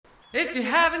If you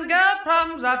haven't got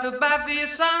problems, I feel bad for your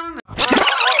son.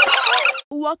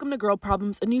 Welcome to Girl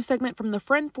Problems, a new segment from the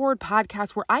Friend Forward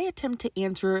podcast where I attempt to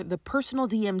answer the personal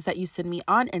DMs that you send me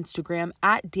on Instagram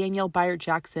at Danielle Byard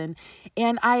Jackson,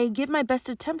 and I give my best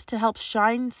attempts to help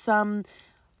shine some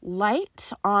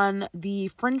light on the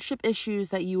friendship issues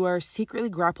that you are secretly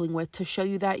grappling with to show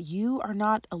you that you are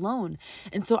not alone.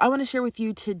 And so I want to share with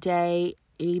you today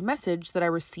a message that I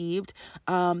received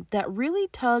that really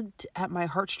tugged at my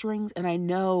heartstrings. And I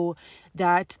know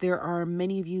that there are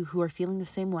many of you who are feeling the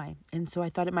same way. And so I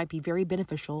thought it might be very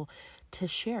beneficial to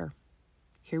share.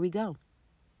 Here we go.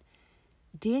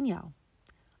 Danielle,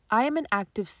 I am an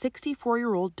active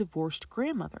 64-year-old divorced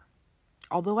grandmother.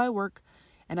 Although I work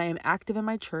and I am active in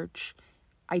my church,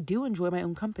 I do enjoy my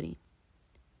own company,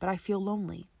 but I feel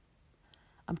lonely.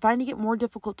 I'm finding it more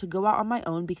difficult to go out on my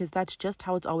own because that's just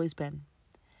how it's always been.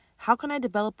 How can I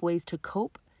develop ways to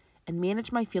cope and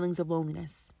manage my feelings of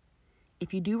loneliness?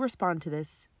 If you do respond to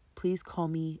this, please call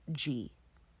me G.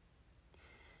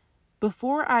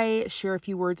 Before I share a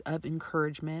few words of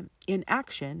encouragement in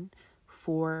action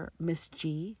for Miss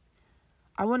G,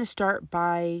 I want to start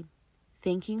by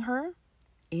thanking her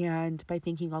and by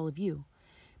thanking all of you,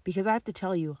 because I have to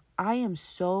tell you, I am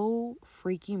so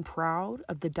freaking proud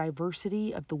of the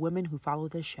diversity of the women who follow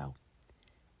this show.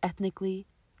 Ethnically,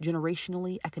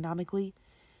 generationally, economically.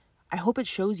 I hope it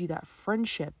shows you that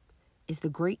friendship is the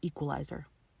great equalizer.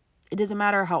 It doesn't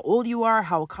matter how old you are,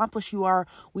 how accomplished you are,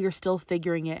 we are still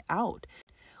figuring it out.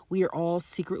 We are all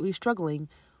secretly struggling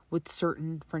with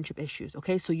certain friendship issues,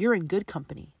 okay? So you're in good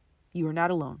company. You are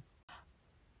not alone.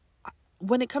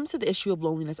 When it comes to the issue of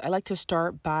loneliness, I like to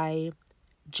start by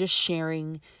just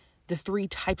sharing the 3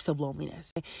 types of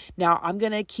loneliness. Now, I'm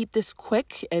going to keep this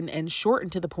quick and short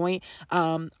and to the point.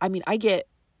 I get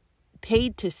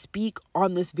paid to speak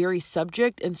on this very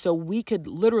subject, and so we could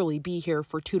literally be here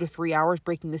for 2 to 3 hours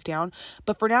breaking this down.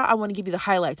 But for now, I want to give you the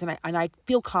highlights, and I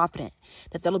feel confident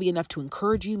that that'll be enough to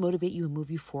encourage you, motivate you, and move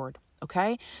you forward.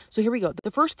 Okay? So here we go. The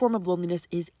first form of loneliness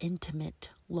is intimate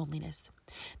loneliness.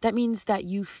 That means that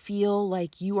you feel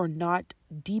like you are not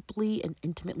deeply and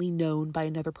intimately known by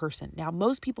another person. Now,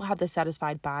 most people have this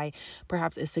satisfied by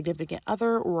perhaps a significant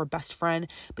other or a best friend,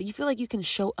 but you feel like you can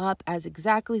show up as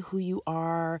exactly who you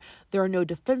are. There are no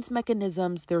defense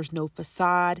mechanisms. There's no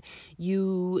facade.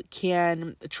 You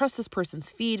can trust this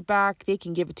person's feedback. They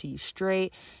can give it to you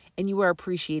straight, and you are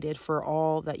appreciated for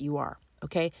all that you are.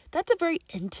 Okay? That's a very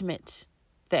intimate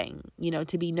thing,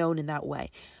 to be known in that way.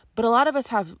 But a lot of us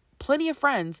have plenty of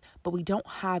friends, but we don't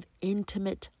have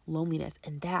intimate loneliness,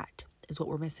 and that is what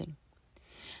we're missing.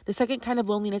 The second kind of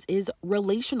loneliness is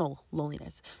relational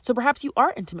loneliness. So perhaps you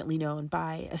are intimately known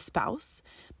by a spouse,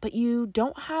 but you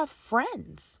don't have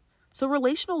friends. So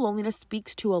relational loneliness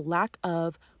speaks to a lack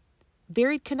of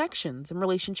varied connections and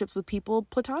relationships with people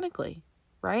platonically,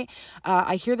 right?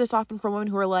 I hear this often from women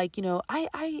who are like,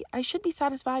 I should be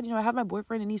satisfied. I have my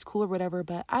boyfriend and he's cool or whatever,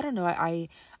 but I don't know.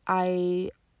 I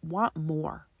want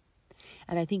more.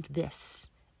 And I think this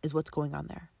is what's going on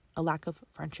there. A lack of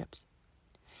friendships.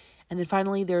 And then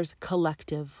finally, there's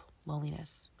collective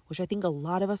loneliness, which I think a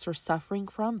lot of us are suffering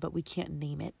from, but we can't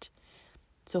name it.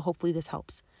 So hopefully this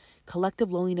helps.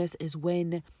 Collective loneliness is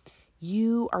when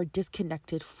you are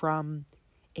disconnected from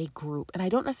a group. And I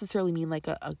don't necessarily mean like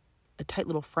a tight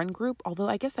little friend group, although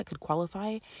I guess that could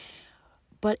qualify,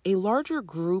 but a larger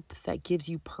group that gives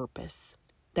you purpose,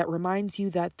 that reminds you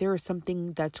that there is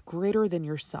something that's greater than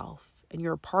yourself and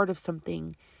you're a part of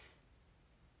something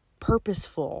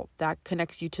purposeful that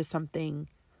connects you to something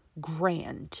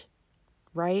grand,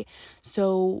 right?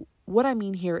 So what I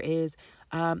mean here is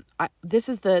this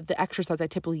is the exercise I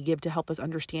typically give to help us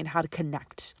understand how to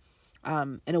connect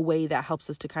in a way that helps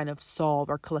us to kind of solve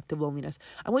our collective loneliness.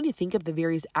 I want you to think of the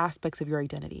various aspects of your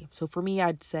identity. So for me,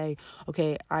 I'd say,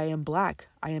 okay, I am Black.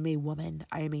 I am a woman.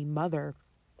 I am a mother.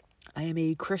 I am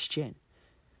a Christian.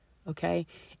 Okay.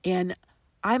 And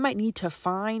I might need to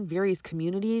find various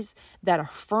communities that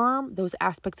affirm those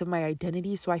aspects of my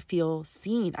identity so I feel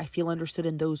seen, I feel understood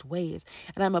in those ways.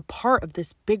 And I'm a part of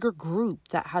this bigger group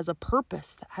that has a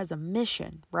purpose, that has a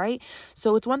mission, right?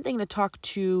 So it's one thing to talk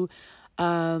to,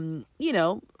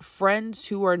 friends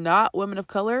who are not women of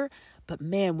color. But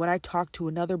man, when I talk to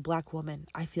another Black woman,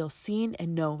 I feel seen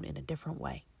and known in a different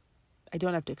way. I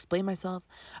don't have to explain myself.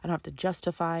 I don't have to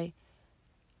justify.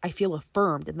 I feel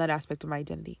affirmed in that aspect of my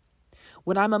identity.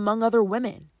 When I'm among other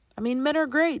women, men are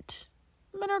great.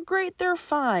 Men are great. They're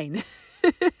fine.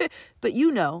 But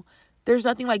there's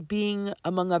nothing like being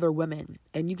among other women,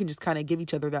 and you can just kind of give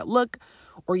each other that look,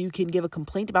 or you can give a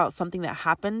complaint about something that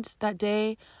happened that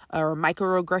day or a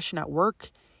microaggression at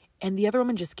work, and the other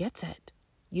woman just gets it.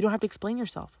 You don't have to explain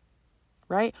yourself.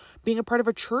 right? Being a part of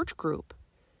a church group,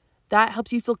 that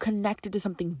helps you feel connected to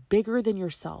something bigger than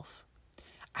yourself.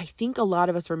 I think a lot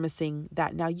of us are missing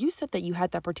that. Now, you said that you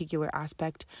had that particular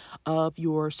aspect of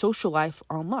your social life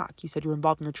on lock. You said you're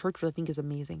involved in your church, which I think is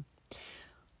amazing.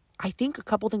 I think a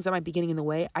couple things that might be getting in the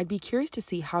way. I'd be curious to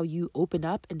see how you open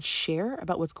up and share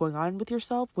about what's going on with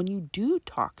yourself when you do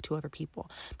talk to other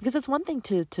people. Because it's one thing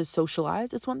to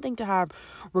socialize. It's one thing to have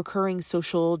recurring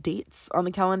social dates on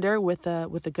the calendar with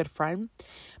a good friend.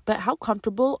 But how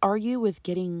comfortable are you with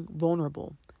getting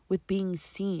vulnerable, with being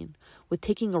seen, with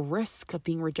taking a risk of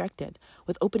being rejected,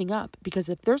 with opening up? Because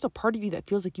if there's a part of you that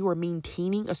feels like you are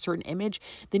maintaining a certain image,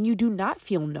 then you do not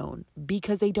feel known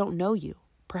because they don't know you.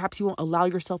 Perhaps you won't allow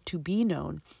yourself to be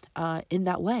known in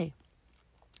that way.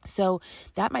 So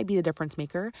that might be the difference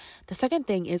maker. The second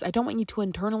thing is, I don't want you to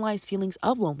internalize feelings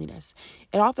of loneliness.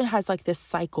 It often has like this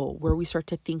cycle where we start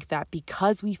to think that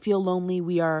because we feel lonely,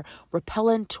 we are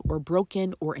repellent or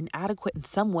broken or inadequate in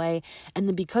some way. And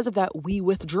then because of that, we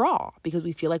withdraw because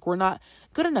we feel like we're not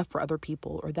good enough for other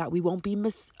people, or that we won't be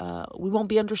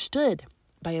understood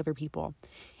by other people.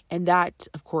 And that,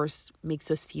 of course, makes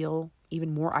us feel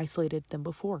even more isolated than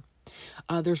before.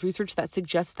 There's research that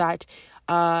suggests that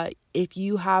if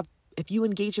you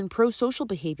engage in pro-social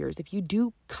behaviors, if you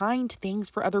do kind things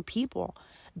for other people,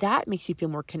 that makes you feel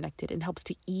more connected and helps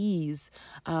to ease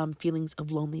feelings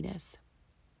of loneliness.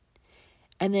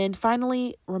 And then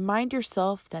finally, remind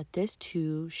yourself that this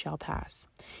too shall pass,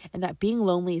 and that being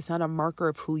lonely is not a marker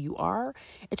of who you are.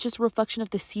 It's just a reflection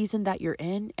of the season that you're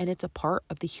in, and it's a part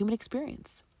of the human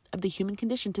experience, of the human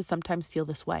condition to sometimes feel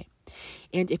this way.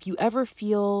 And if you ever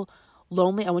feel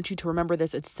lonely, I want you to remember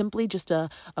this. It's simply just a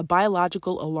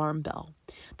biological alarm bell.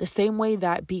 The same way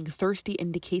that being thirsty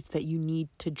indicates that you need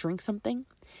to drink something,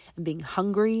 and being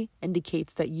hungry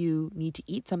indicates that you need to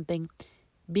eat something,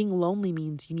 being lonely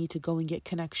means you need to go and get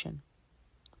connection.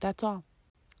 That's all.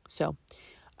 So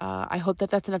I hope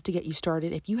that that's enough to get you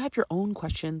started. If you have your own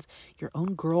questions, your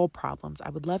own girl problems, I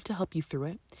would love to help you through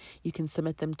it. You can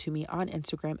submit them to me on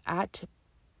Instagram at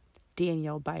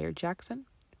Danielle Bayard Jackson,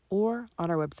 or on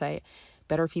our website,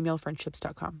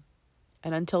 betterfemalefriendships.com.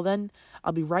 And until then,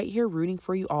 I'll be right here rooting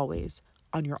for you always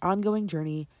on your ongoing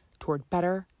journey toward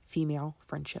better female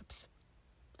friendships.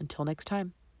 Until next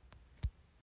time.